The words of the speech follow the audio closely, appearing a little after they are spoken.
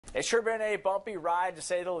It's sure been a bumpy ride, to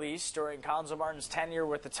say the least, during Cuonzo Martin's tenure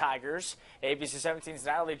with the Tigers. ABC 17's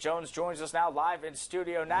Natalie Jones joins us now live in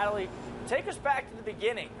studio. Natalie, take us back to the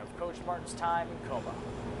beginning of Coach Martin's time in Como.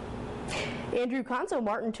 Andrew, Cuonzo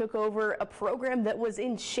Martin took over a program that was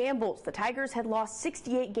in shambles. The Tigers had lost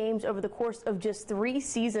 68 games over the course of just 3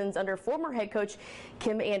 seasons under former head coach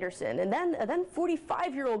Kim Anderson. And then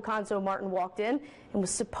 45-year-old Cuonzo Martin walked in and was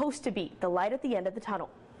supposed to be the light at the end of the tunnel.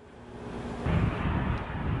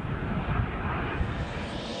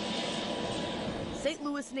 St.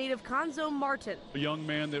 Louis native Cuonzo Martin, a young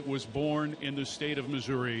man that was born in the state of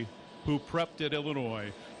Missouri, who prepped at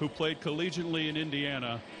Illinois, who played collegiately in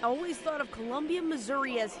Indiana. Always thought of Columbia,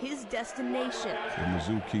 Missouri as his destination. If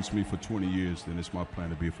Mizzou keeps me for 20 years, then it's my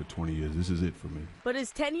plan to be here for 20 years. This is it for me. But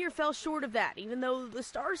his tenure fell short of that, even though the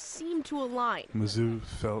stars seemed to align. Mizzou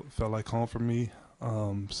felt like home for me,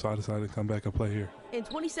 so I decided to come back and play here. In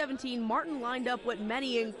 2017, Martin lined up what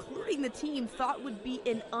many, including the team, thought would be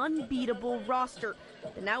an unbeatable roster.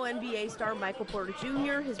 The now NBA star Michael Porter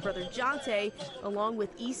Jr., his brother Jonte, along with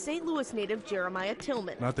East St. Louis native Jeremiah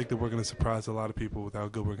Tillman. And I think that we're going to surprise a lot of people with how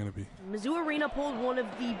good we're going to be. Mizzou Arena pulled one of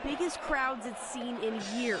the biggest crowds it's seen in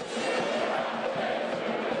years.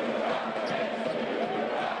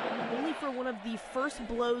 Only for one of the first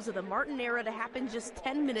blows of the Martin era to happen just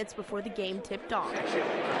 10 minutes before the game tipped off.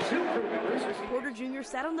 Porter Jr.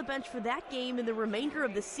 sat on the bench for that game and the remainder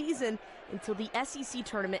of the season until the SEC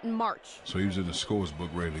tournament in March. So he was in the scores book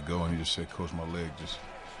ready to go, and he just said, Coach, my leg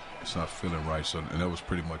it's not feeling right. So, and that was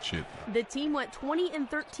pretty much it. The team went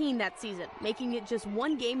 20-13 that season, making it just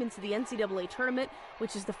one game into the NCAA tournament,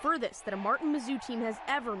 which is the furthest that a Martin Mizzou team has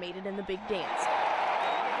ever made it in the big dance.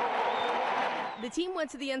 The team went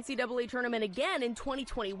to the NCAA tournament again in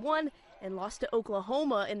 2021 and lost to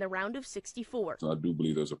Oklahoma in the round of 64. I do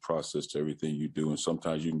believe there's a process to everything you do, and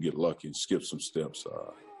sometimes you can get lucky and skip some steps,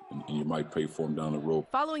 and you might pay for them down the road.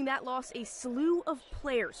 Following that loss, a slew of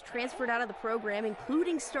players transferred out of the program,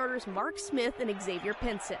 including starters Mark Smith and Xavier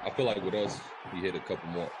Pinson. I feel like with us, he hit a couple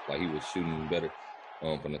more, like he was shooting better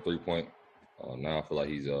from the three-point. Now I feel like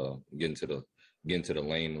he's getting to the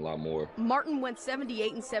lane a lot more. Martin went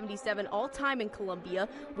 78 and 77 all-time in Columbia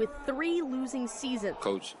with 3 losing seasons.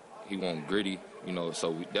 Coach, he wants gritty,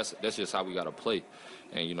 so that's just how we got to play.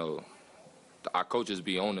 And, our coaches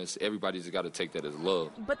be honest. Everybody's got to take that as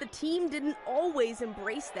love. But the team didn't always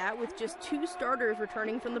embrace that, with just 2 starters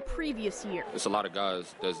returning from the previous year. It's a lot of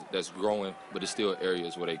guys that's growing, but it's still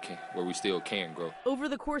areas where we still can grow. Over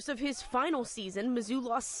the course of his final season, Mizzou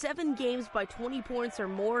lost 7 games by 20 points or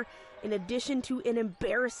more, in addition to an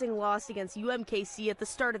embarrassing loss against UMKC at the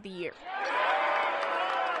start of the year.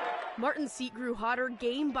 Martin's seat grew hotter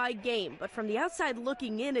game by game, but from the outside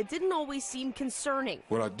looking in, it didn't always seem concerning.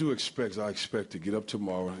 What I do expect is I expect to get up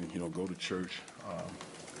tomorrow and, go to church.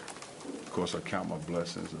 Of course, I count my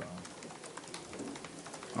blessings.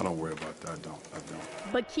 I don't worry about that. I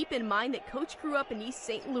don't. But keep in mind that Coach grew up in East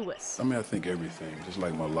St. Louis. I think everything, just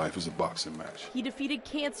like my life, is a boxing match. He defeated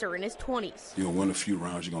cancer in his 20s. You're going to win a few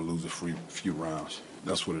rounds, you're going to lose a few rounds.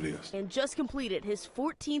 That's what it is. And just completed his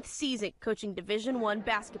 14th season coaching Division I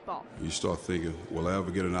basketball. You start thinking, will I ever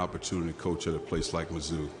get an opportunity to coach at a place like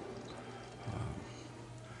Mizzou?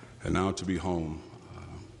 And now to be home,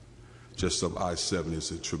 just up I-70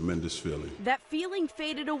 is a tremendous feeling. That feeling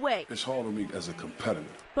faded away. It's hard on me as a competitor.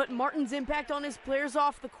 But Martin's impact on his players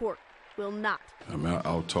off the court will not.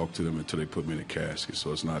 I'll talk to them until they put me in a casket,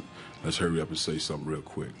 so it's not, let's hurry up and say something real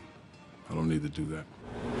quick. I don't need to do that.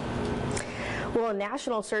 Well, a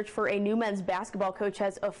national search for a new men's basketball coach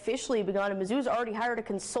has officially begun, and Mizzou's already hired a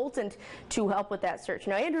consultant to help with that search.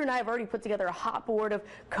 Now, Andrew and I have already put together a hot board of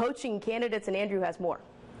coaching candidates, and Andrew has more.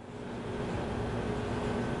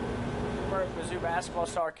 Mizzou basketball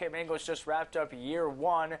star Kim English just wrapped up year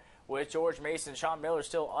 1 with George Mason. Sean Miller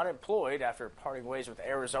still unemployed after parting ways with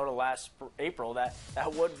Arizona last April. That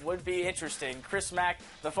would be interesting. Chris Mack,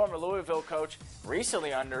 the former Louisville coach,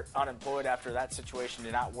 recently unemployed after that situation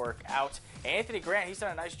did not work out. Anthony Grant, he's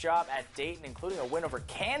done a nice job at Dayton, including a win over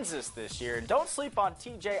Kansas this year. And don't sleep on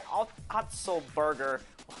TJ Otzelberger.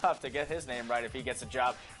 We'll have to get his name right if he gets a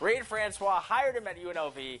job. Reid Francois hired him at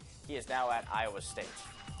UNLV. He is now at Iowa State.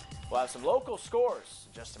 We'll have some local scores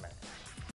in just a minute.